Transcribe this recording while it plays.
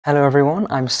Hello everyone,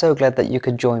 I'm so glad that you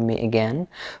could join me again.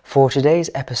 For today's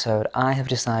episode, I have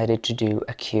decided to do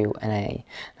a Q&A.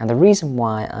 Now the reason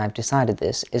why I've decided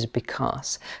this is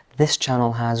because this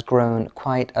channel has grown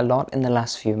quite a lot in the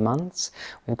last few months.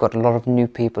 We've got a lot of new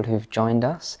people who've joined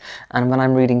us, and when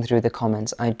I'm reading through the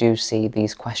comments, I do see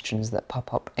these questions that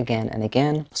pop up again and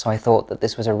again. So I thought that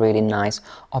this was a really nice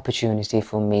opportunity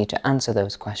for me to answer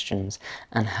those questions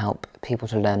and help people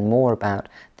to learn more about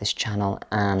this channel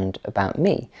and about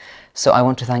me. So I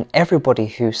want to thank everybody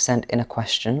who sent in a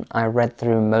question. I read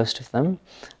through most of them.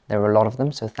 There were a lot of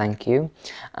them, so thank you.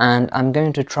 And I'm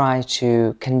going to try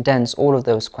to condense all of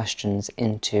those questions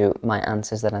into my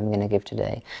answers that I'm going to give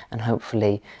today, and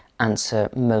hopefully answer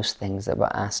most things that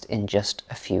were asked in just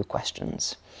a few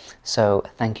questions. So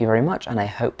thank you very much, and I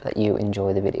hope that you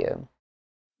enjoy the video.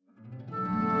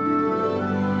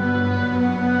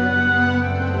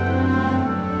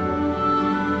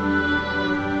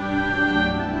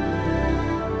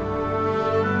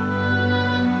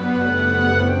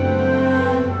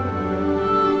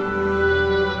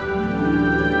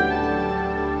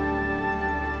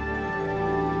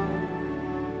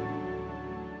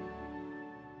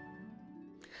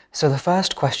 So the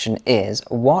first question is,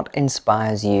 what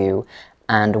inspires you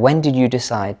and when did you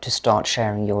decide to start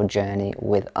sharing your journey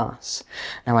with us?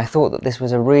 Now I thought that this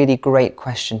was a really great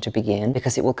question to begin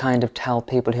because it will kind of tell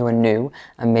people who are new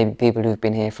and maybe people who've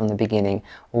been here from the beginning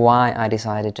why I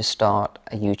decided to start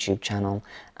a YouTube channel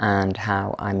and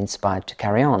how I'm inspired to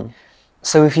carry on.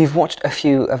 So if you've watched a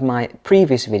few of my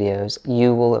previous videos,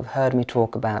 you will have heard me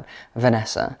talk about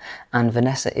Vanessa, and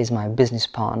Vanessa is my business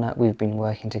partner. We've been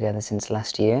working together since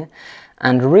last year,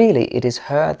 and really it is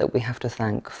her that we have to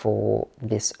thank for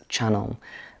this channel,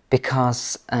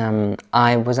 because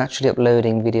I was actually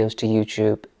uploading videos to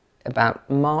YouTube about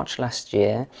March last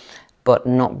year, but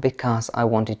not because I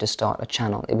wanted to start a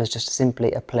channel. It was just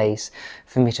simply a place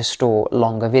for me to store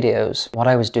longer videos. What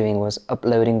I was doing was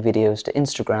uploading videos to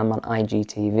Instagram on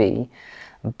IGTV,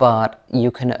 but you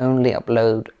can only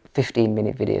upload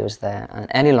 15-minute videos there, and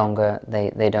any longer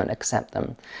they don't accept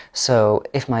them. So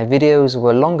if my videos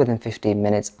were longer than 15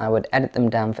 minutes, I would edit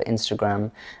them down for Instagram,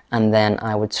 and then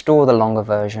I would store the longer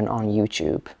version on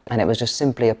YouTube. And it was just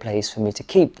simply a place for me to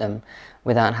keep them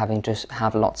without having to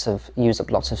use up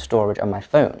lots of storage on my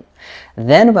phone.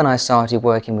 Then when I started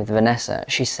working with Vanessa,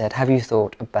 she said, have you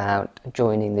thought about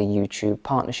joining the YouTube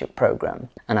partnership program?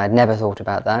 And I'd never thought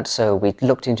about that, so we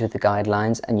looked into the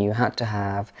guidelines, and you had to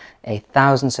have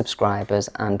 1,000 subscribers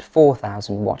and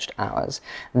 4,000 watched hours.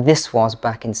 This was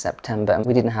back in September, and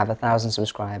we didn't have 1,000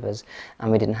 subscribers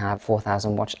and we didn't have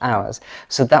 4,000 watched hours.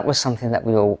 So that was something that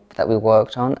we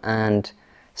worked on, and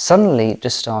suddenly it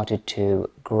just started to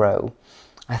grow.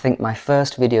 I think my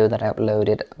first video that I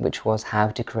uploaded, which was how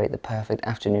to create the perfect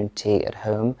afternoon tea at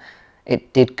home,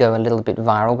 it did go a little bit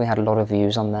viral. We had a lot of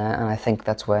views on there, and I think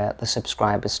that's where the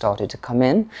subscribers started to come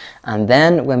in. And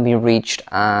then when we reached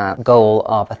our goal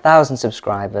of 1,000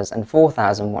 subscribers and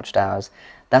 4,000 watched hours,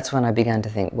 that's when I began to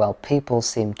think, well, people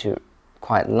seem to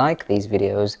quite like these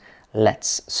videos.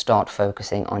 Let's start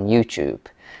focusing on YouTube.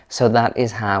 So that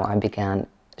is how I began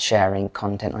sharing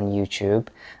content on YouTube,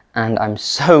 and I'm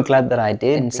so glad that I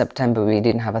did. In September we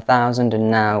didn't have 1,000,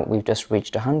 and now we've just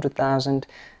reached 100,000.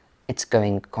 It's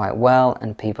going quite well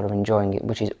and people are enjoying it,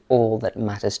 which is all that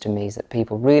matters to me, is that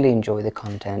people really enjoy the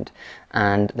content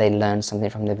and they learn something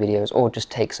from the videos or just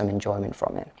take some enjoyment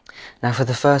from it. Now for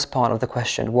the first part of the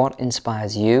question, what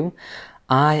inspires you?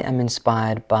 I am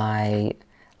inspired by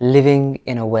living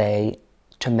in a way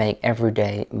to make every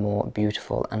day more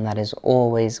beautiful, and that is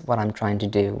always what I'm trying to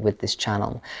do with this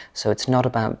channel. So it's not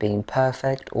about being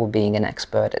perfect or being an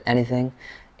expert at anything.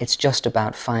 It's just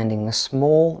about finding the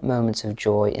small moments of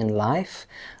joy in life,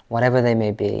 whatever they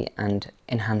may be, and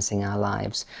enhancing our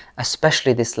lives.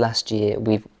 Especially this last year,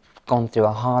 we've gone through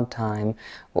a hard time.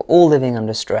 We're all living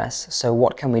under stress, so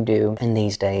what can we do in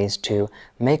these days to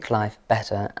make life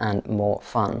better and more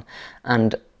fun?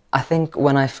 And I think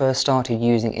when I first started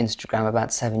using Instagram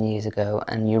about 7 years ago,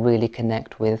 and you really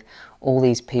connect with all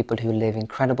these people who live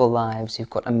incredible lives, who've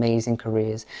got amazing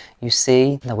careers, you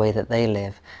see the way that they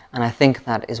live. And I think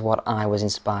that is what I was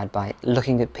inspired by,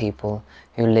 looking at people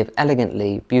who live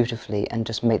elegantly, beautifully, and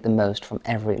just make the most from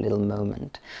every little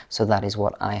moment. So that is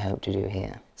what I hope to do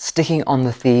here. Sticking on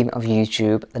the theme of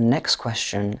YouTube, the next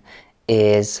question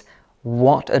is,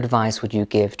 what advice would you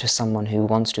give to someone who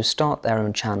wants to start their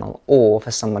own channel, or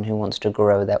for someone who wants to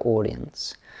grow their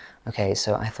audience? Okay,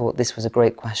 so I thought this was a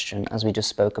great question, as we just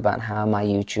spoke about how my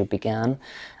YouTube began.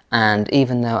 And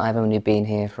even though I've only been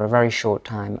here for a very short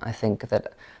time, I think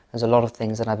that there's a lot of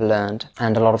things that I've learned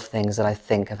and a lot of things that I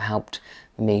think have helped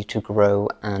me to grow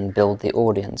and build the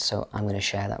audience. So I'm going to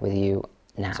share that with you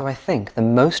now. So I think the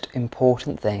most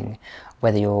important thing,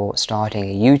 whether you're starting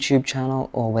a YouTube channel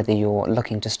or whether you're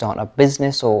looking to start a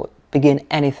business or begin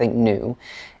anything new,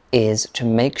 is to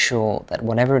make sure that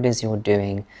whatever it is you're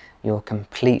doing, you're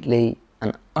completely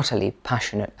and utterly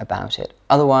passionate about it.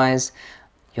 Otherwise,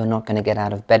 you're not going to get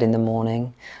out of bed in the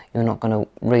morning, you're not going to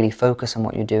really focus on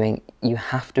what you're doing. You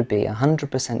have to be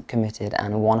 100% committed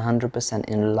and 100%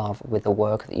 in love with the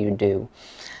work that you do.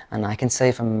 And I can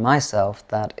say for myself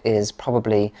that is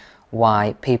probably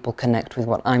why people connect with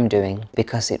what I'm doing,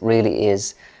 because it really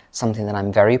is something that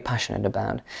I'm very passionate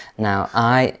about. Now,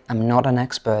 I am not an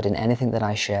expert in anything that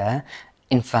I share.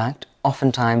 In fact,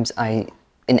 oftentimes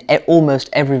in almost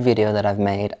every video that I've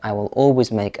made, I will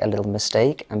always make a little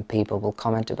mistake and people will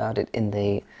comment about it in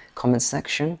the comments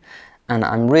section. And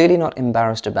I'm really not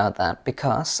embarrassed about that,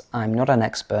 because I'm not an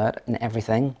expert in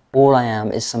everything. All I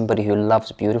am is somebody who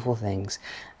loves beautiful things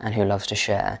and who loves to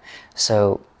share.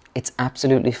 So it's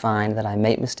absolutely fine that I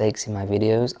make mistakes in my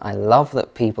videos. I love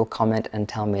that people comment and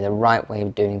tell me the right way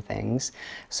of doing things.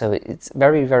 So it's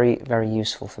very, very, very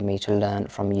useful for me to learn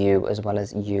from you as well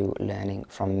as you learning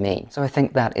from me. So I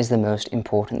think that is the most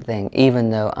important thing. Even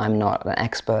though I'm not an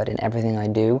expert in everything I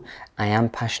do, I am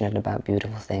passionate about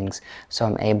beautiful things. So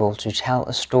I'm able to tell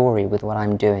a story with what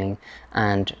I'm doing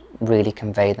and really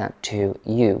convey that to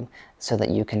you so that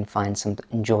you can find some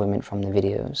enjoyment from the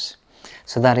videos.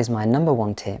 So that is my number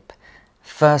one tip.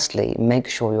 Firstly, make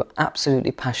sure you're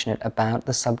absolutely passionate about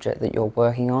the subject that you're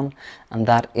working on, and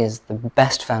that is the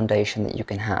best foundation that you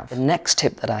can have. The next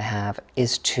tip that I have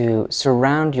is to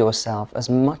surround yourself as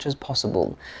much as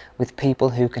possible with people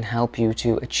who can help you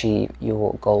to achieve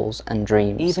your goals and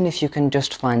dreams. Even if you can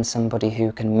just find somebody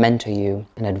who can mentor you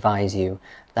and advise you,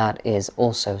 that is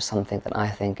also something that I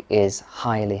think is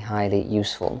highly, highly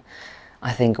useful.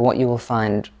 I think what you will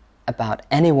find about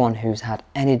anyone who's had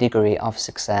any degree of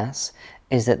success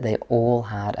is that they all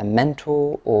had a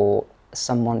mentor or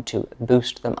someone to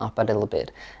boost them up a little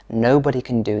bit. Nobody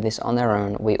can do this on their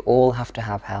own. We all have to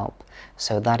have help.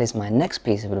 So that is my next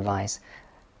piece of advice.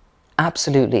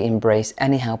 Absolutely embrace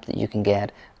any help that you can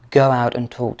get. Go out and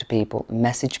talk to people,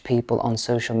 message people on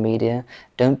social media.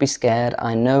 Don't be scared.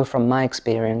 I know from my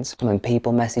experience, when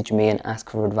people message me and ask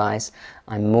for advice,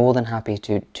 I'm more than happy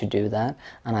to do that.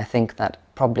 And I think that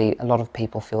probably a lot of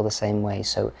people feel the same way.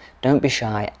 So don't be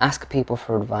shy, ask people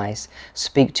for advice,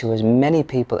 speak to as many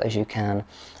people as you can,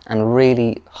 and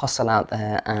really hustle out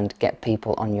there and get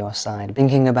people on your side.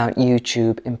 Thinking about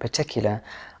YouTube in particular,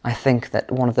 I think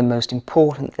that one of the most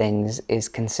important things is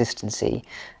consistency.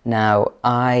 Now,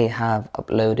 I have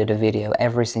uploaded a video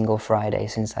every single Friday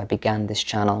since I began this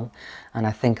channel, and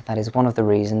I think that is one of the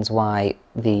reasons why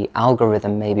the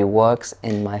algorithm maybe works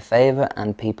in my favor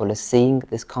and people are seeing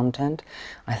this content.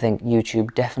 I think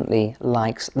YouTube definitely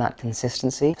likes that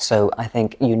consistency. So I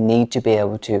think you need to be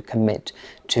able to commit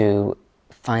to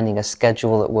finding a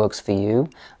schedule that works for you,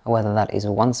 whether that is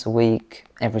once a week,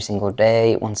 every single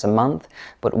day, once a month.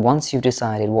 But once you've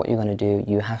decided what you're going to do,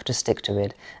 you have to stick to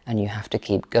it and you have to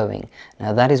keep going.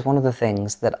 Now, that is one of the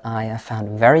things that I have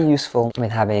found very useful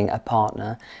with having a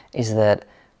partner, is that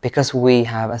because we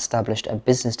have established a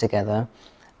business together,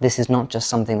 this is not just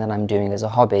something that I'm doing as a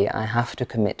hobby. I have to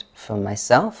commit for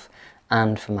myself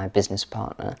and for my business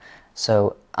partner.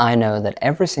 So I know that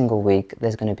every single week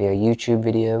there's going to be a YouTube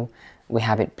video. We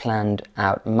have it planned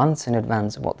out months in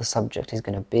advance of what the subject is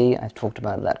going to be. I've talked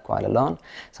about that quite a lot.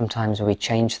 Sometimes we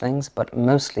change things, but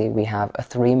mostly we have a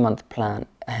 3-month plan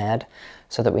ahead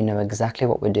so that we know exactly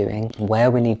what we're doing, where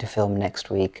we need to film next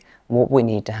week, what we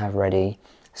need to have ready.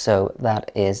 So that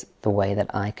is the way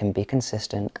that I can be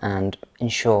consistent and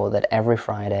ensure that every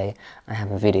Friday I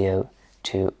have a video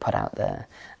to put out there.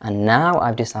 And now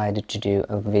I've decided to do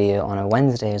a video on a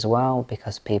Wednesday as well,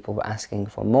 because people were asking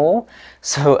for more.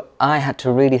 So I had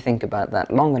to really think about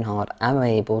that long and hard. I'm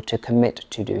able to commit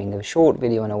to doing a short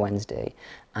video on a Wednesday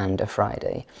and a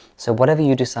Friday. So whatever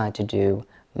you decide to do,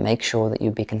 make sure that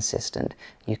you be consistent.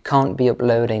 You can't be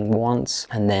uploading once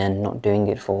and then not doing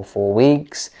it for 4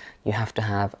 weeks. You have to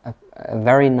have a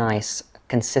very nice,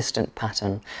 consistent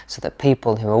pattern so that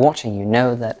people who are watching you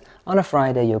know that on a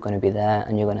Friday you're going to be there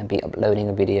and you're going to be uploading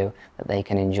a video that they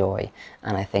can enjoy.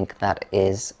 And I think that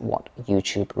is what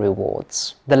YouTube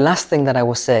rewards. The last thing that I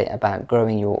will say about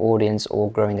growing your audience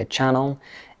or growing a channel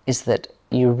is that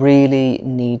you really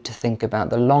need to think about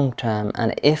the long term,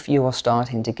 and if you are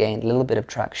starting to gain a little bit of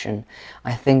traction,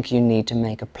 I think you need to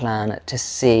make a plan to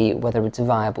see whether it's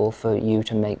viable for you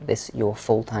to make this your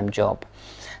full-time job.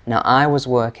 Now, I was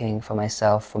working for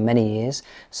myself for many years,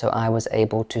 so I was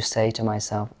able to say to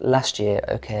myself last year,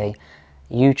 okay,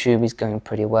 YouTube is going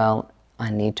pretty well. I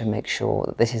need to make sure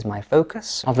that this is my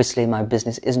focus. Obviously, my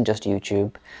business isn't just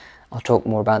YouTube. I'll talk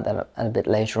more about that a bit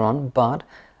later on, but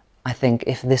I think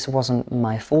if this wasn't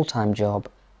my full-time job,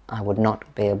 I would not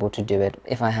be able to do it.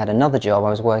 If I had another job, I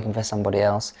was working for somebody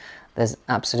else, there's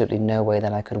absolutely no way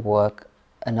that I could work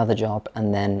another job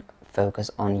and then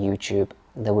focus on YouTube.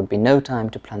 There would be no time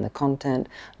to plan the content,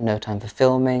 no time for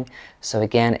filming. So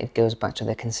again, it goes back to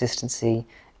the consistency.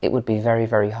 It would be very,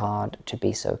 very hard to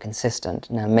be so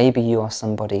consistent. Now, maybe you are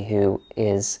somebody who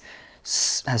has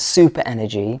super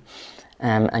energy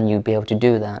and you'd be able to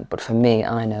do that. But for me,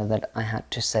 I know that I had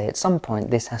to say at some point,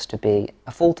 this has to be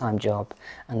a full-time job,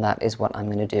 and that is what I'm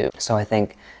going to do. So I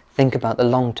think about the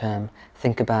long term,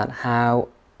 think about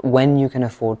when you can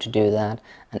afford to do that,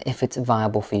 and if it's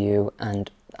viable for you.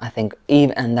 And I think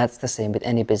and that's the same with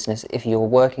any business. If you're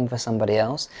working for somebody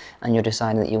else and you're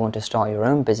deciding that you want to start your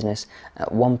own business,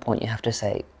 at one point you have to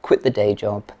say, quit the day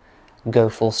job, go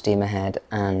full steam ahead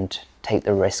and take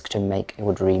the risk to make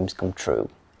your dreams come true.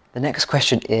 The next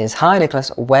question is, hi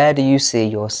Nicholas, where do you see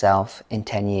yourself in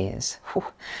 10 years?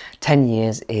 10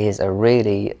 years is a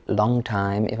really long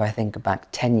time. If I think back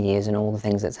 10 years and all the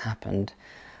things that's happened,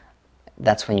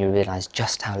 that's when you realize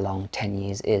just how long 10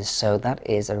 years is. So that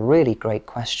is a really great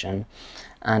question.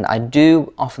 And I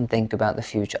do often think about the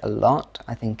future a lot.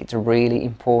 I think it's really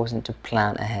important to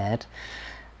plan ahead,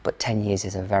 but 10 years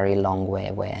is a very long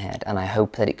way ahead. And I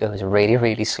hope that it goes really,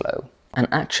 really slow. And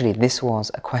actually, this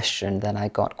was a question that I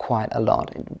got quite a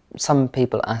lot. Some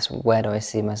people ask, where do I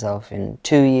see myself in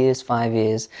 2 years, 5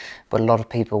 years? But a lot of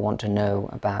people want to know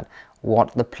about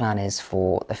what the plan is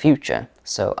for the future.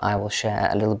 So I will share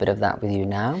a little bit of that with you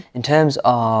now. In terms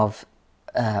of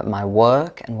my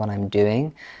work and what I'm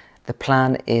doing, the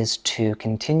plan is to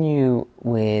continue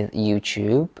with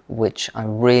YouTube, which I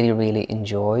really, really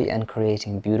enjoy, and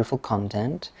creating beautiful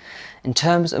content. In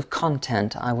terms of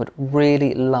content, I would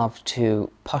really love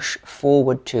to push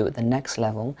forward to the next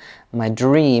level. My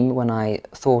dream when I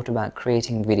thought about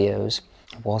creating videos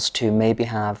was to maybe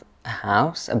have a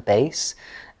house, a base.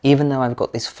 Even though I've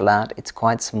got this flat, it's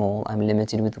quite small, I'm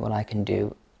limited with what I can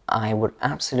do. I would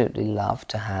absolutely love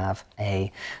to have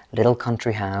a little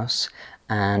country house,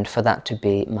 and for that to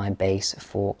be my base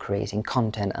for creating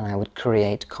content, and I would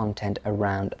create content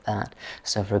around that.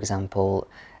 So for example,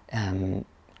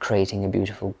 creating a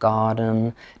beautiful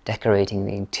garden, decorating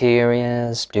the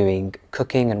interiors, doing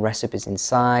cooking and recipes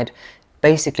inside,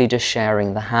 basically just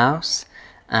sharing the house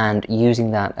and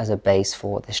using that as a base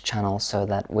for this channel so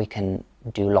that we can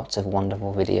do lots of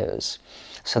wonderful videos.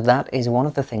 So that is one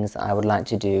of the things that I would like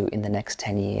to do in the next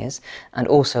 10 years, and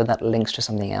also that links to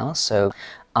something else. So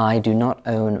I do not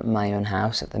own my own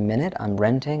house at the minute, I'm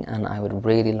renting, and I would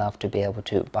really love to be able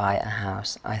to buy a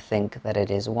house. I think that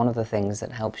it is one of the things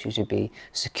that helps you to be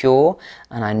secure,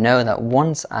 and I know that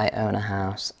once I own a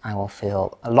house, I will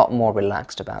feel a lot more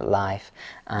relaxed about life,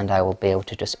 and I will be able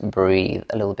to just breathe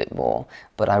a little bit more.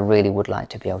 But I really would like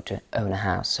to be able to own a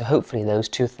house. So hopefully those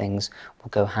two things will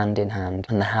go hand in hand,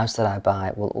 and the house that I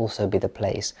buy will also be the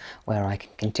place where I can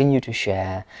continue to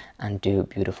share and do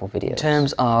beautiful videos. In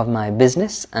terms of my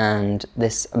business and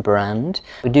this brand,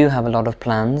 we do have a lot of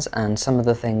plans, and some of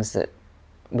the things that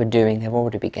we're doing have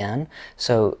already began.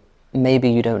 So maybe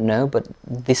you don't know, but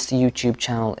this YouTube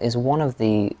channel is one of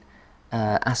the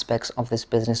aspects of this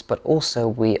business, but also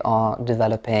we are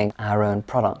developing our own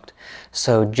product.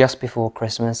 So just before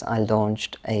Christmas, I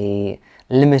launched a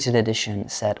limited edition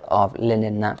set of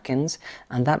linen napkins,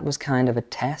 and that was kind of a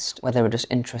test whether they were just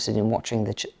interested in watching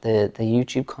the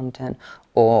YouTube content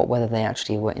or whether they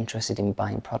actually were interested in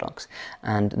buying products.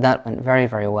 And that went very,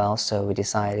 very well, so we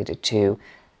decided to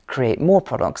create more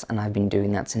products, and I've been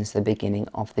doing that since the beginning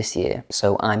of this year.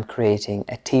 So I'm creating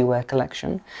a teaware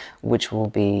collection, which will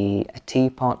be a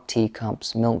teapot,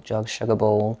 teacups, milk jug, sugar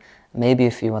bowl, maybe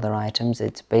a few other items.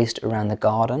 It's based around the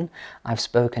garden. I've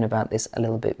spoken about this a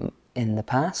little bit in the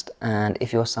past, and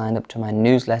if you're signed up to my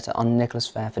newsletter on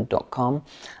nicholasfairford.com,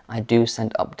 I do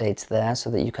send updates there so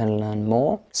that you can learn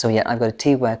more. So yeah, I've got a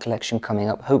teaware collection coming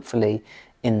up, hopefully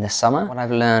in the summer. What I've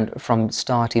learned from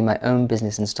starting my own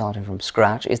business and starting from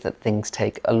scratch is that things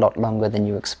take a lot longer than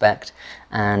you expect,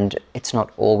 and it's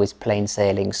not always plain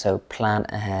sailing. So plan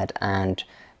ahead and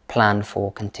plan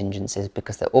for contingencies,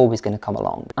 because they're always going to come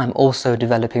along. I'm also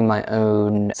developing my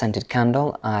own scented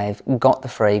candle. I've got the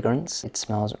fragrance. It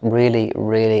smells really,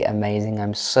 really amazing.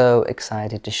 I'm so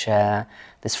excited to share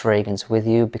this fragrance with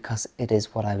you because it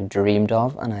is what I've dreamed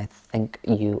of, and I think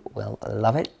you will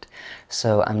love it.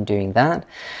 So I'm doing that.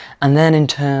 And then in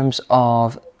terms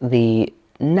of the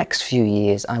next few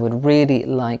years, I would really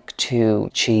like to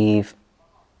achieve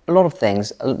a lot of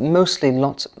things, mostly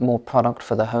lots more product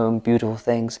for the home, beautiful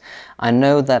things. I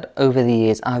know that over the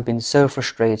years I've been so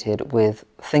frustrated with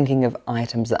thinking of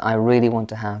items that I really want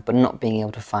to have but not being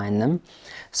able to find them.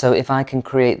 So if I can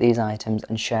create these items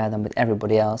and share them with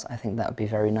everybody else, I think that would be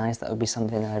very nice. That would be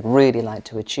something that I'd really like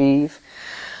to achieve.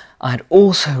 I'd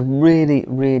also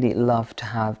really love to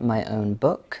have my own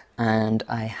book, and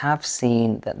I have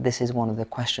seen that this is one of the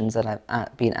questions that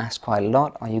I've been asked quite a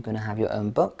lot. Are you going to have your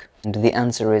own book? And the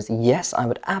answer is yes, I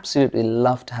would absolutely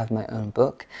love to have my own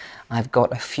book. I've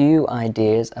got a few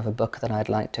ideas of a book that I'd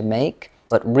like to make,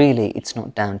 but really it's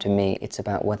not down to me. It's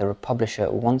about whether a publisher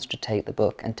wants to take the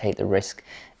book and take the risk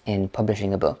in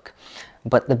publishing a book.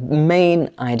 But the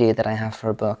main idea that I have for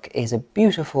a book is a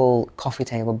beautiful coffee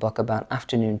table book about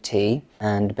afternoon tea,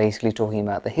 and basically talking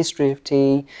about the history of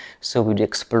tea. So we'd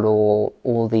explore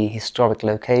all the historic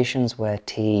locations where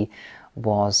tea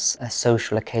was a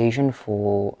social occasion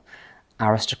for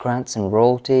aristocrats and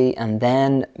royalty, and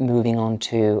then moving on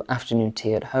to afternoon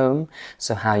tea at home,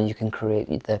 so how you can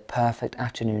create the perfect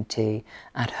afternoon tea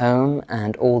at home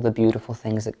and all the beautiful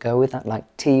things that go with that, like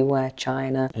teaware,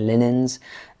 china, linens,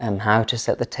 how to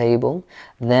set the table.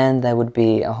 Then there would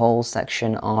be a whole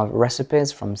section of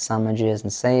recipes, from sandwiches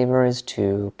and savouries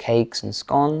to cakes and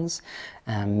scones,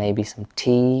 maybe some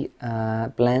tea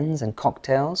blends and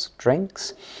cocktails,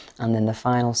 drinks. And then the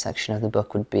final section of the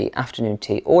book would be afternoon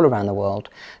tea all around the world,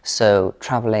 so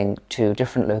travelling to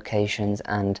different locations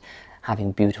and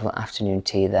having beautiful afternoon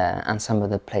tea there, and some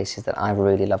of the places that I've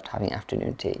really loved having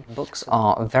afternoon tea. Books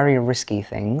are very risky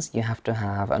things. You have to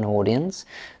have an audience,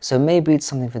 so maybe it's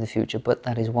something for the future, but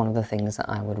that is one of the things that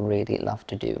I would really love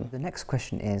to do. The next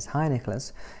question is, hi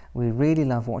Nicholas, we really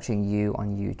love watching you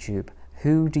on YouTube.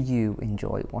 Who do you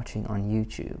enjoy watching on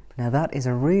YouTube? Now that is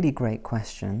a really great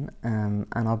question, and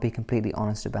I'll be completely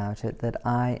honest about it, that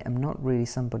I am not really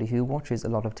somebody who watches a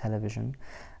lot of television,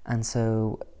 and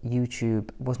so YouTube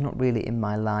was not really in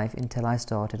my life until I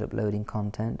started uploading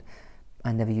content.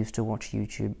 I never used to watch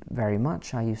YouTube very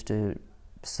much. I used to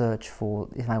search for,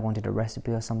 if I wanted a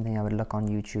recipe or something, I would look on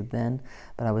YouTube then,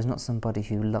 but I was not somebody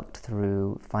who looked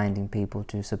through finding people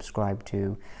to subscribe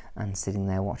to and sitting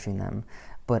there watching them.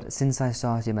 But since I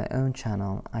started my own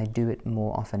channel, I do it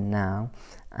more often now,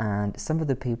 and some of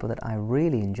the people that I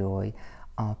really enjoy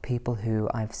are people who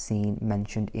I've seen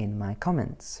mentioned in my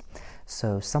comments.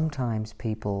 So sometimes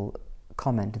people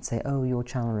comment and say, oh, your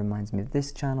channel reminds me of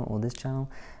this channel or this channel,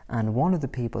 and one of the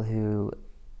people who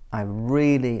I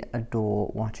really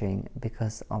adore watching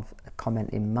because of a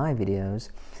comment in my videos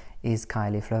is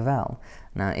Kylie Flavel.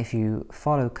 Now if you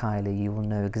follow Kylie, you will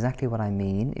know exactly what I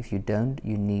mean. If you don't,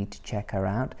 you need to check her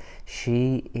out.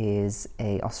 She is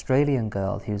an Australian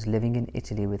girl who's living in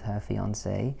Italy with her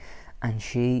fiance, and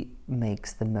she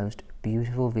makes the most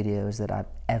beautiful videos that I've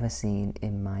ever seen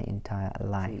in my entire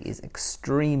life. She is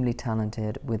extremely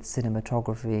talented with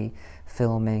cinematography,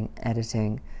 filming,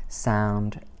 editing,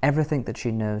 sound, everything that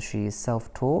she knows. She is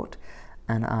self-taught,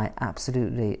 and I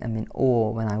absolutely am in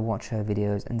awe when I watch her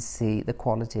videos and see the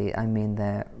quality. I mean,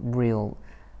 they're real,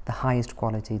 the highest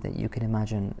quality that you can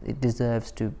imagine. It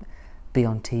deserves to be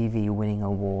on TV winning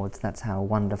awards. That's how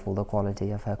wonderful the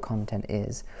quality of her content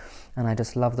is. And I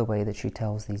just love the way that she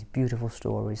tells these beautiful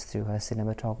stories through her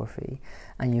cinematography,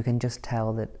 and you can just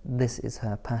tell that this is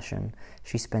her passion.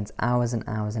 She spends hours and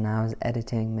hours and hours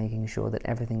editing, making sure that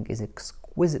everything is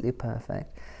exquisitely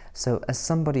perfect. So as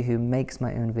somebody who makes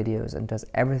my own videos and does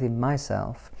everything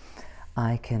myself,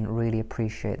 I can really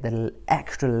appreciate the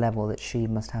extra level that she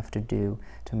must have to do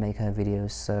to make her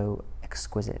videos so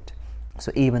exquisite.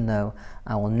 So even though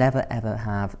I will never ever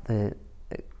have the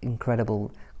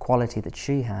incredible quality that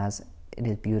she has, it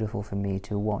is beautiful for me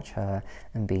to watch her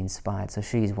and be inspired. So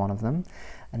she's one of them.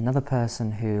 Another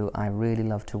person who I really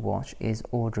love to watch is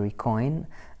Audrey Coyne,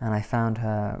 and I found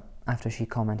her after she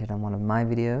commented on one of my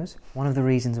videos. One of the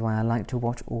reasons why I like to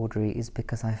watch Audrey is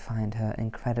because I find her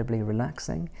incredibly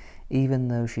relaxing. Even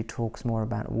though she talks more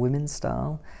about women's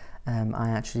style, I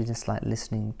actually just like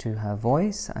listening to her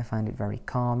voice. I find it very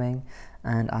calming,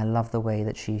 and I love the way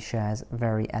that she shares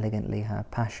very elegantly her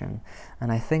passion.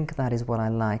 And I think that is what I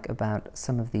like about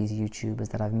some of these YouTubers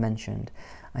that I've mentioned.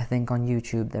 I think on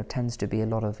YouTube there tends to be a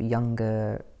lot of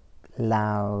younger,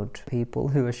 loud people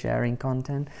who are sharing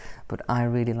content, but I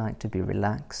really like to be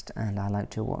relaxed, and I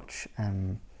like to watch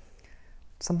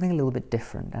something a little bit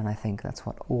different, and I think that's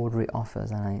what Audrey offers,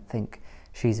 and I think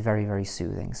she's very, very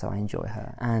soothing, so I enjoy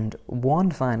her. And one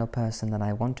final person that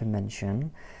I want to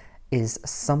mention is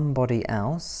somebody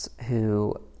else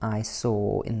who I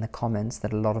saw in the comments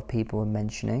that a lot of people were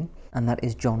mentioning, and that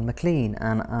is John McLean.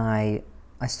 And I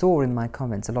I saw in my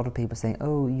comments a lot of people saying,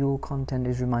 oh, your content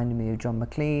is reminding me of John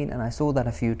McLean, and I saw that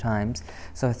a few times,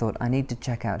 so I thought I need to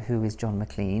check out who is John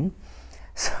McLean.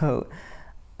 So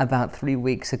about 3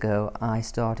 weeks ago I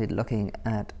started looking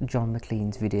at John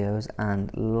McLean's videos, and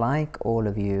like all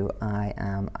of you, I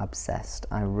am obsessed.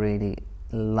 I really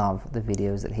love the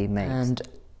videos that he makes. And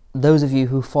those of you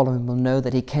who follow him will know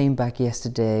that he came back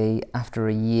yesterday after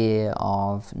a year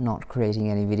of not creating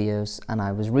any videos, and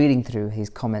I was reading through his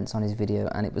comments on his video,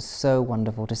 and it was so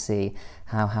wonderful to see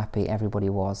how happy everybody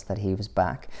was that he was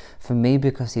back. For me,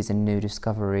 because he's a new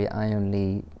discovery, I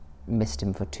only missed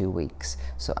him for 2 weeks,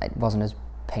 so it wasn't as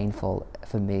painful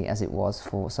for me as it was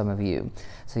for some of you.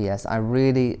 So yes, I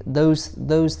really,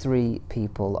 those three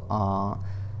people are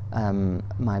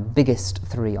my biggest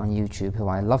three on YouTube who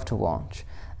I love to watch.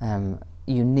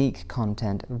 Unique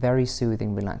content, very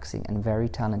soothing, relaxing, and very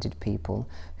talented people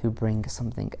who bring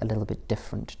something a little bit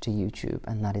different to YouTube,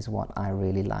 and that is what I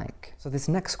really like. So this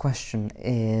next question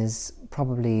is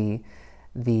probably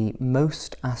the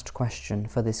most asked question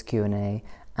for this Q&A,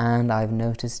 and I've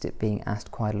noticed it being asked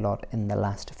quite a lot in the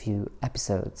last few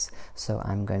episodes, so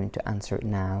I'm going to answer it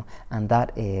now, and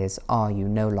that is, are you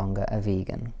no longer a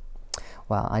vegan?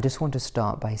 Well, I just want to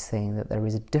start by saying that there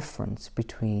is a difference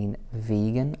between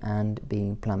vegan and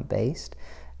being plant-based.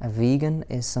 A vegan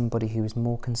is somebody who is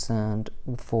more concerned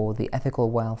for the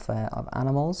ethical welfare of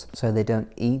animals, so they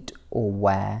don't eat or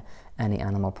wear any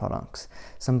animal products.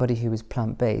 Somebody who is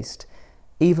plant-based,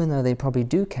 even though they probably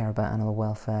do care about animal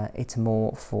welfare, it's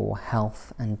more for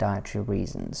health and dietary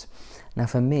reasons. Now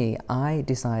for me, I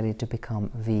decided to become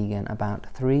vegan about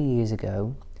 3 years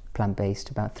ago, plant-based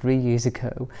about 3 years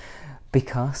ago,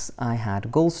 because I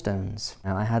had gallstones.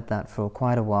 Now I had that for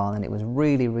quite a while, and it was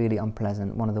really, really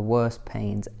unpleasant, one of the worst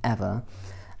pains ever.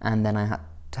 And then I had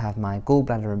to have my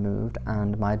gallbladder removed,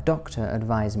 and my doctor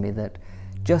advised me that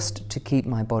just to keep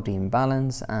my body in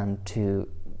balance and to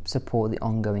support the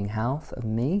ongoing health of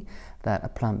me, that a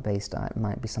plant-based diet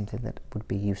might be something that would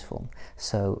be useful.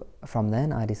 So from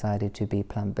then I decided to be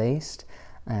plant-based.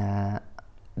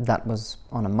 That was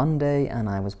on a Monday, and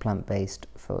I was plant-based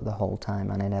for the whole time,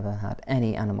 and I never had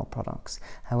any animal products.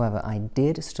 However, I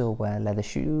did still wear leather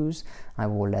shoes, I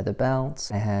wore leather belts,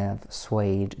 I have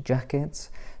suede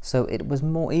jackets, so it was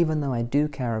more, even though I do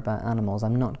care about animals,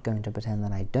 I'm not going to pretend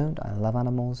that I don't. I love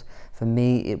animals. For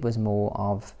me, it was more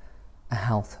of a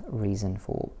health reason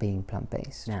for being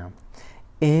plant-based. Now,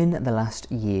 in the last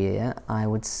year, I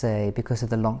would say, because of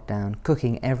the lockdown,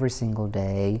 cooking every single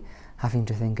day, having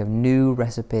to think of new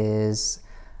recipes,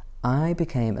 I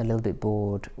became a little bit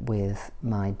bored with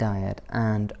my diet,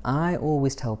 and I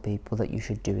always tell people that you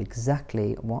should do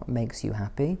exactly what makes you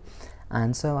happy,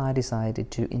 and so I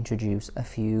decided to introduce a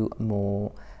few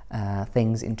more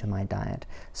things into my diet.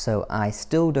 So I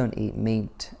still don't eat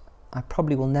meat. I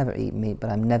probably will never eat meat,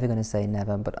 but I'm never going to say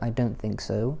never, but I don't think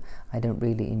so. I don't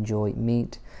really enjoy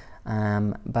meat,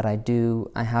 but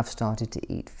I have started to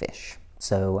eat fish.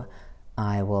 So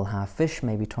I will have fish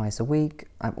maybe twice a week.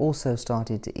 I've also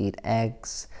started to eat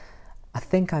eggs. I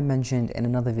think I mentioned in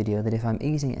another video that if I'm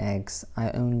eating eggs, I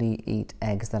only eat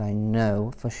eggs that I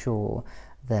know for sure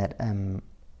that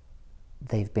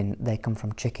they come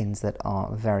from chickens that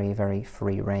are very, very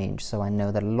free range. So I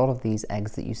know that a lot of these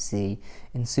eggs that you see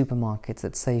in supermarkets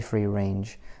that say free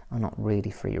range are not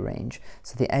really free range.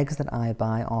 So the eggs that I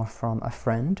buy are from a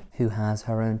friend who has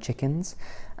her own chickens,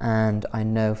 and I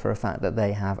know for a fact that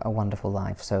they have a wonderful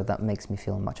life, so that makes me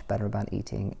feel much better about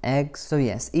eating eggs. So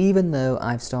yes, even though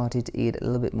I've started to eat a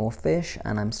little bit more fish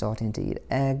and I'm starting to eat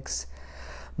eggs,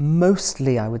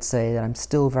 mostly I would say that I'm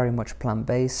still very much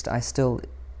plant-based.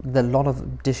 A lot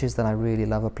of dishes that I really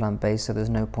love are plant-based, so there's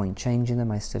no point changing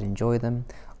them. I still enjoy them.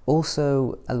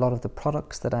 Also, a lot of the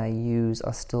products that I use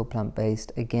are still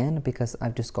plant-based, again, because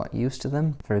I've just got used to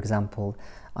them. For example,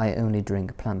 I only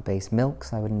drink plant-based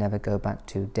milks. I would never go back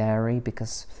to dairy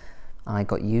because I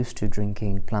got used to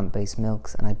drinking plant-based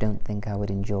milks, and I don't think I would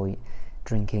enjoy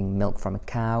drinking milk from a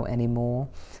cow anymore.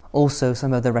 Also,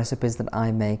 some of the recipes that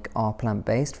I make are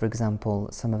plant-based. For example,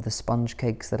 some of the sponge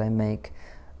cakes that I make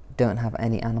don't have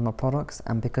any animal products,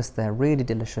 and because they're really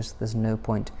delicious, there's no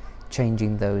point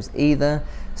changing those either.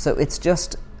 So it's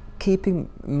just keeping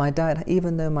my diet,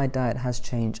 even though my diet has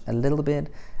changed a little bit,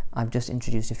 I've just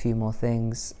introduced a few more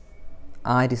things.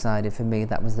 I decided for me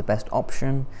that was the best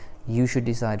option. You should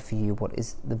decide for you what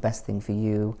is the best thing for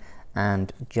you,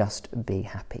 and just be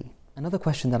happy. Another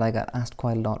question that I got asked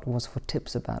quite a lot was for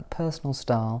tips about personal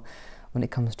style when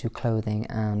it comes to clothing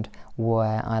and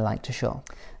where I like to shop.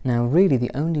 Now really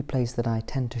the only place that I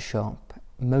tend to shop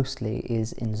mostly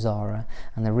is in Zara,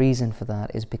 and the reason for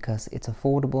that is because it's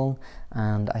affordable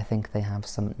and I think they have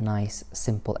some nice,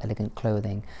 simple, elegant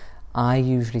clothing. I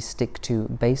usually stick to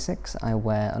basics. I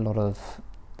wear a lot of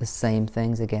the same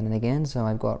things again and again, so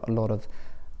I've got a lot of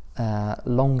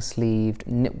long-sleeved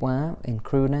knitwear in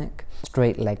crew neck,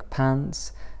 straight leg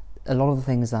pants. A lot of the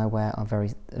things I wear are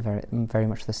very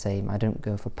much the same. I don't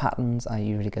go for patterns, I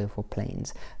usually go for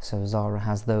plains. So Zara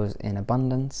has those in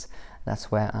abundance.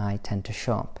 That's where I tend to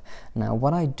shop. Now,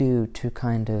 what I do to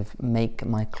kind of make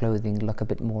my clothing look a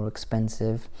bit more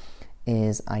expensive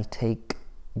is I take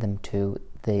them to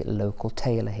the local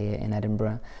tailor here in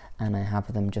Edinburgh, and I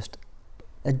have them just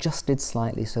adjusted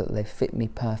slightly so that they fit me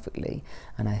perfectly.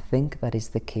 And I think that is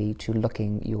the key to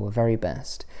looking your very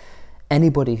best.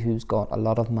 Anybody who's got a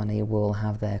lot of money will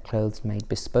have their clothes made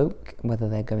bespoke, whether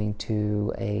they're going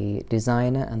to a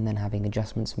designer and then having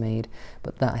adjustments made,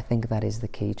 but I think that is the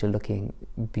key to looking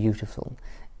beautiful.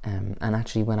 And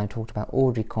actually, when I talked about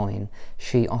Audrey Coyne,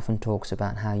 she often talks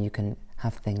about how you can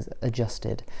have things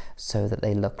adjusted so that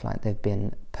they look like they've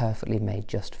been perfectly made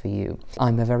just for you.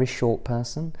 I'm a very short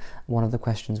person. One of the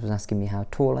questions was asking me how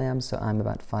tall I am, so I'm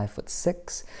about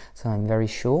 5'6", so I'm very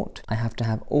short. I have to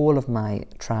have all of my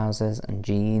trousers and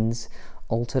jeans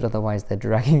altered, otherwise they're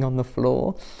dragging on the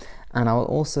floor. And I'll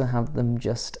also have them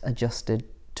just adjusted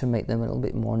to make them a little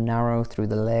bit more narrow through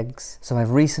the legs. So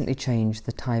I've recently changed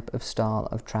the type of style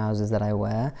of trousers that I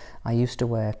wear. I used to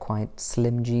wear quite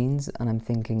slim jeans, and I'm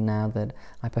thinking now that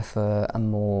I prefer a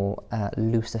more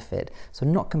looser fit. So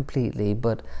not completely,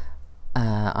 but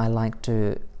I like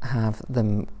to have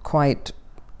them quite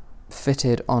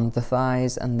fitted on the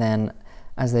thighs, and then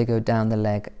as they go down the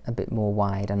leg a bit more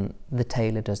wide, and the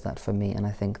tailor does that for me, and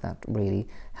I think that really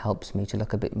helps me to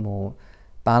look a bit more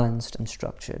balanced and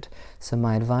structured. So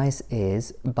my advice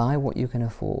is buy what you can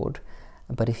afford,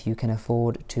 but if you can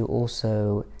afford to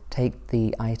also take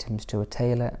the items to a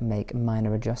tailor, make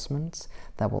minor adjustments,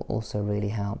 that will also really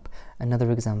help. Another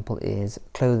example is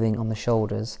clothing on the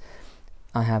shoulders.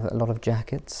 I have a lot of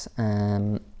jackets,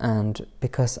 and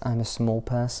because I'm a small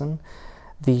person,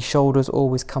 the shoulders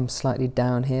always come slightly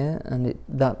down here, and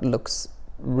that looks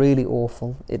really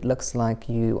awful. It looks like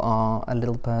you are a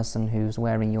little person who's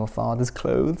wearing your father's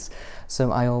clothes.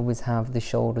 So I always have the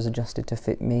shoulders adjusted to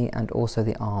fit me, and also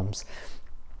the arms.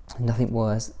 Nothing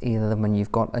worse either than when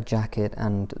you've got a jacket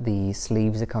and the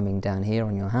sleeves are coming down here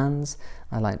on your hands.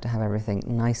 I like to have everything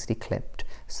nicely clipped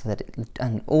so that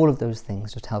and all of those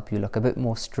things just help you look a bit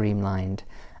more streamlined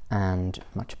and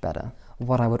much better.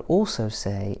 What I would also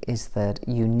say is that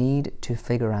you need to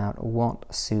figure out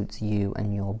what suits you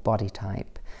and your body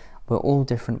type. We're all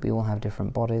different, we all have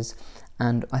different bodies,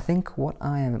 and I think what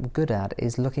I am good at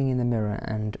is looking in the mirror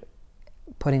and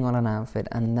putting on an outfit,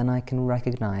 and then I can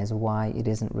recognize why it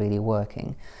isn't really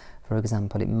working. For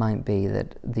example, it might be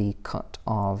that the cut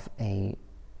of a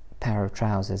pair of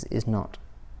trousers is not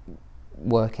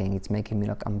working, it's making me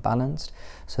look unbalanced,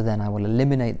 so then I will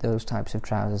eliminate those types of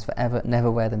trousers forever,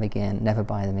 never wear them again, never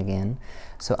buy them again.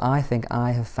 So I think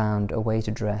I have found a way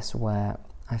to dress where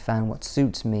I found what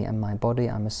suits me and my body.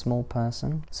 I'm a small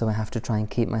person, so I have to try and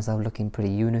keep myself looking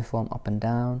pretty uniform up and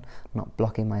down, not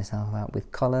blocking myself out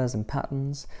with colours and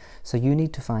patterns. So you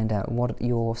need to find out what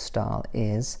your style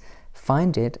is,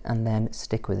 find it, and then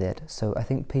stick with it. So I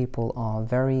think people are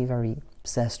very, very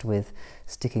obsessed with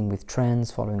sticking with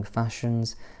trends, following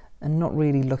fashions, and not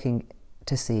really looking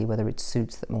to see whether it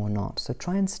suits them or not. So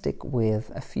try and stick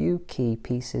with a few key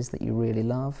pieces that you really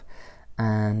love,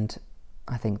 and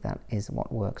I think that is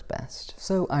what works best.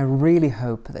 So I really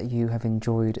hope that you have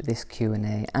enjoyed this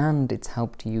Q&A and it's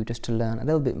helped you just to learn a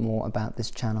little bit more about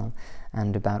this channel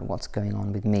and about what's going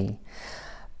on with me.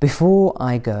 Before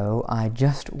I go, I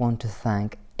just want to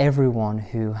thank everyone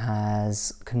who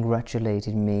has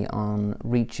congratulated me on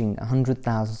reaching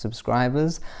 100,000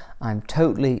 subscribers. I'm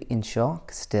totally in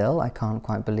shock still. I can't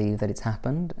quite believe that it's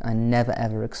happened. I never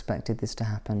ever expected this to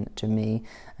happen to me,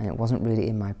 and it wasn't really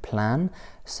in my plan.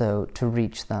 So to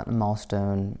reach that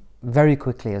milestone very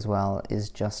quickly as well is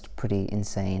just pretty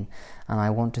insane. And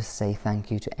I want to say thank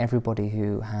you to everybody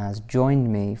who has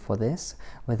joined me for this,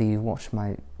 whether you've watched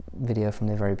my video from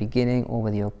the very beginning or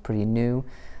whether you're pretty new.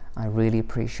 I really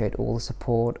appreciate all the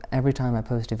support. Every time I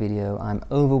post a video, I'm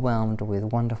overwhelmed with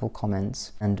wonderful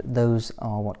comments, and those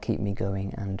are what keep me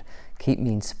going and keep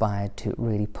me inspired to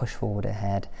really push forward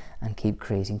ahead and keep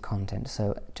creating content.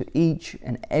 So to each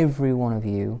and every one of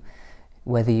you,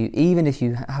 whether you, even if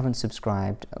you haven't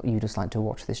subscribed, you just like to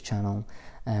watch this channel,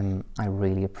 I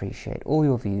really appreciate all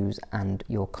your views and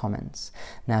your comments.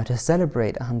 Now, to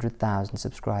celebrate 100,000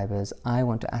 subscribers, I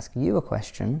want to ask you a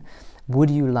question. Would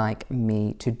you like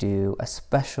me to do a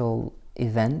special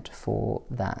event for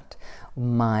that.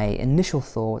 My initial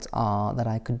thoughts are that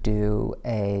I could do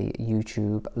a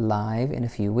YouTube live in a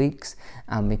few weeks,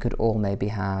 and we could all maybe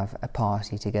have a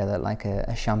party together, like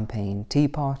a champagne tea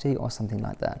party or something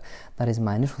like that. That is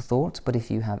my initial thoughts, but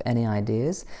if you have any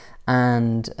ideas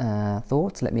and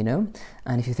thoughts, let me know.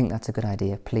 And if you think that's a good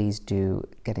idea, please do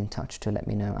get in touch to let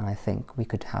me know, and I think we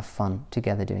could have fun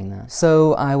together doing that.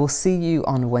 So I will see you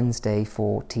on Wednesday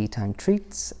for Tea Time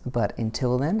Treats, but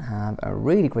until then, have a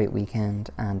really great weekend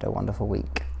and a wonderful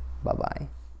week. Bye bye.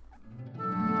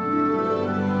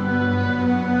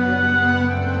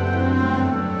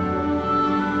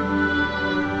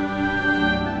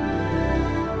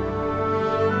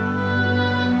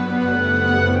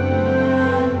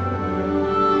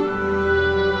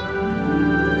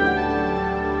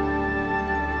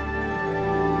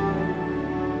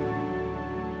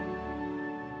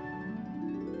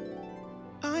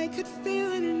 I could feel